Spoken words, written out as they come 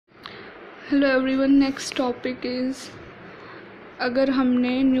Hello everyone, next topic is अगर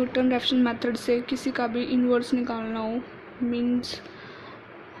हमने Newton Raphson method से किसी का भी इन्वर्स निकालना हो, means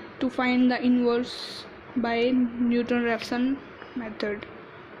to find the inverse bye Newton Raphson method,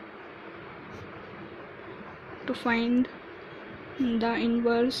 to find the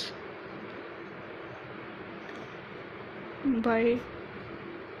inverse bye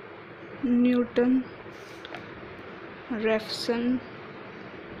Newton Raphson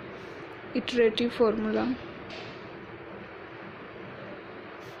iterative formula.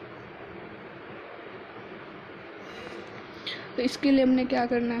 तो इसके लिए हमने क्या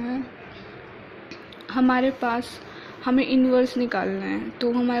करना है, हमारे पास हमें इन्वर्स निकालना है।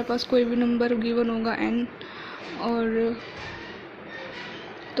 तो हमारे पास कोई भी नंबर गिवन होगा n, और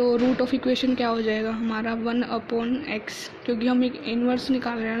तो रूट ऑफ इक्वेशन क्या हो जाएगा हमारा 1/x, क्योंकि हम एक इन्वर्स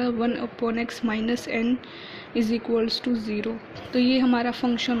निकाल रहे हैं ना, 1/x minus n is equals to 0। तो ये हमारा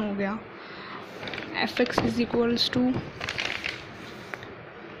फंक्शन हो गया f(x) is equals to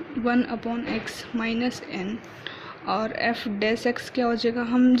 1/x minus n, और f(x) क्या हो जाएगा,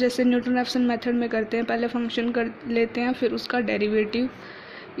 हम जैसे न्यूटन रैफसन मेथड में करते हैं, पहले फंक्शन कर लेते हैं, फिर उसका डेरिवेटिव,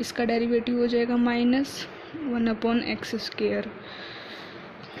 इसका डेरिवेटिव हो जाएगा माइनस 1/x²।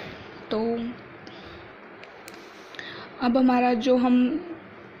 तो अब हमारा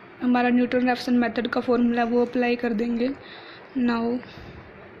न्यूटन रैफसन मेथड का फॉर्मूला वो अप्लाई कर देंगे। Now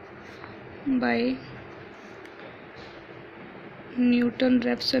bye Newton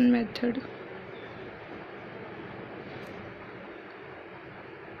Raphson method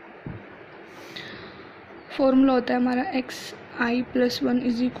formula होता है हमारा xi+1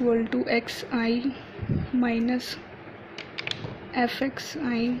 is equal to xi minus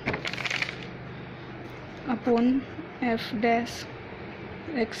fxi upon f(xi).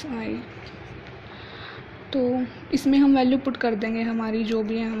 तो इसमें हम वैल्यू पुट कर देंगे हमारी जो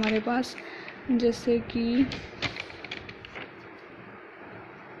भी है हमारे पास, जैसे कि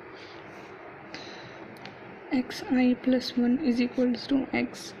xi+1 is equals to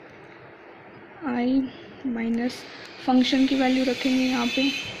xi minus function की वैल्यू रखेंगे यहाँ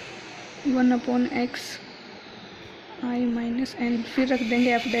पे 1/x i माइनस n, फिर रख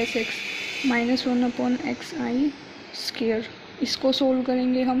देंगे f(x) माइनस 1/xi²। इसको सोल्व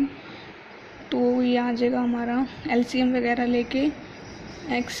करेंगे हम, तो ये आ जाएगा हमारा एलसीएम वगैरह लेके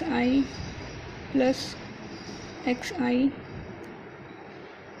xi plus xi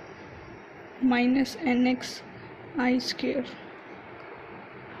minus nxi²।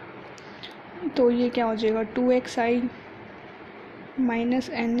 तो ये क्या हो जाएगा 2xi माइनस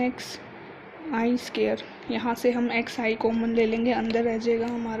nxi²। यहाँ से हम xi कॉमन ले लेंगे, अंदर रह जाएगा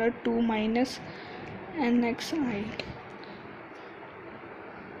हमारा 2 माइनस nxi।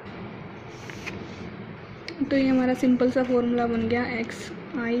 तो ये हमारा सिंपल सा फॉर्मूला बन गया,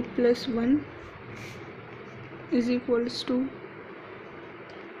 xi+1 is equals to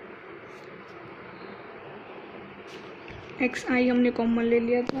xi हमने कॉमन ले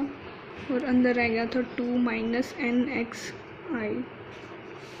लिया था और अंदर रह गया था 2 माइनस nxi।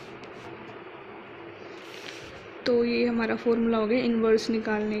 तो ये हमारा फॉर्मूला हो गया इन्वर्स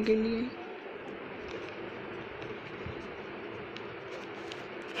निकालने के लिए।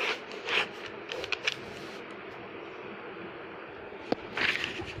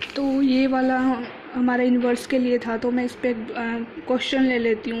 तो ये वाला हमारा इन्वर्स के लिए था, तो मैं इस पर क्वेश्चन ले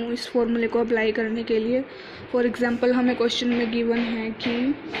लेती हूँ इस फॉर्मूले को अप्लाई करने के लिए। फॉर एग्जांपल हमें क्वेश्चन में गिवन है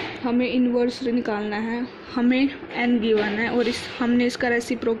कि हमें इन्वर्स निकालना है, हमें n गिवन है और हमने इसका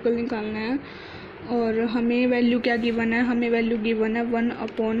रेसिप्रोकल निकालना है, और हमें वैल्यू क्या गिवन है, हमें वैल्यू गिवन है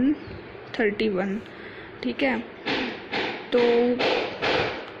 1/31। ठीक है, तो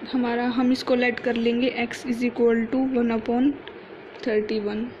हम इसको लेट कर लेंगे x इज इक्वल टू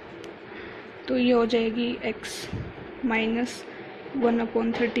 1/31। तो ये हो जाएगी x minus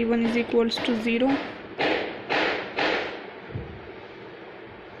 1/31 is equals to 0,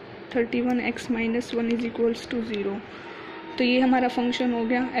 31x minus 1 is equals to 0। तो ये हमारा फंक्शन हो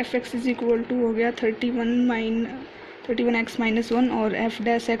गया, f(x) इज इक्वल टू हो गया 31x माइनस 1, और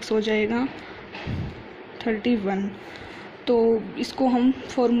f(x) हो जाएगा 31। तो इसको हम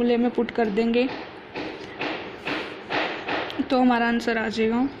फॉर्मूले में पुट कर देंगे, तो हमारा आंसर आ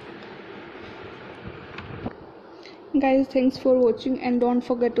जाएगा। Guys, thanks for watching and don't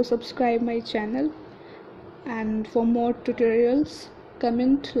forget to subscribe my channel, and for more tutorials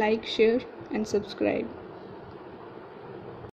comment, like, share and subscribe.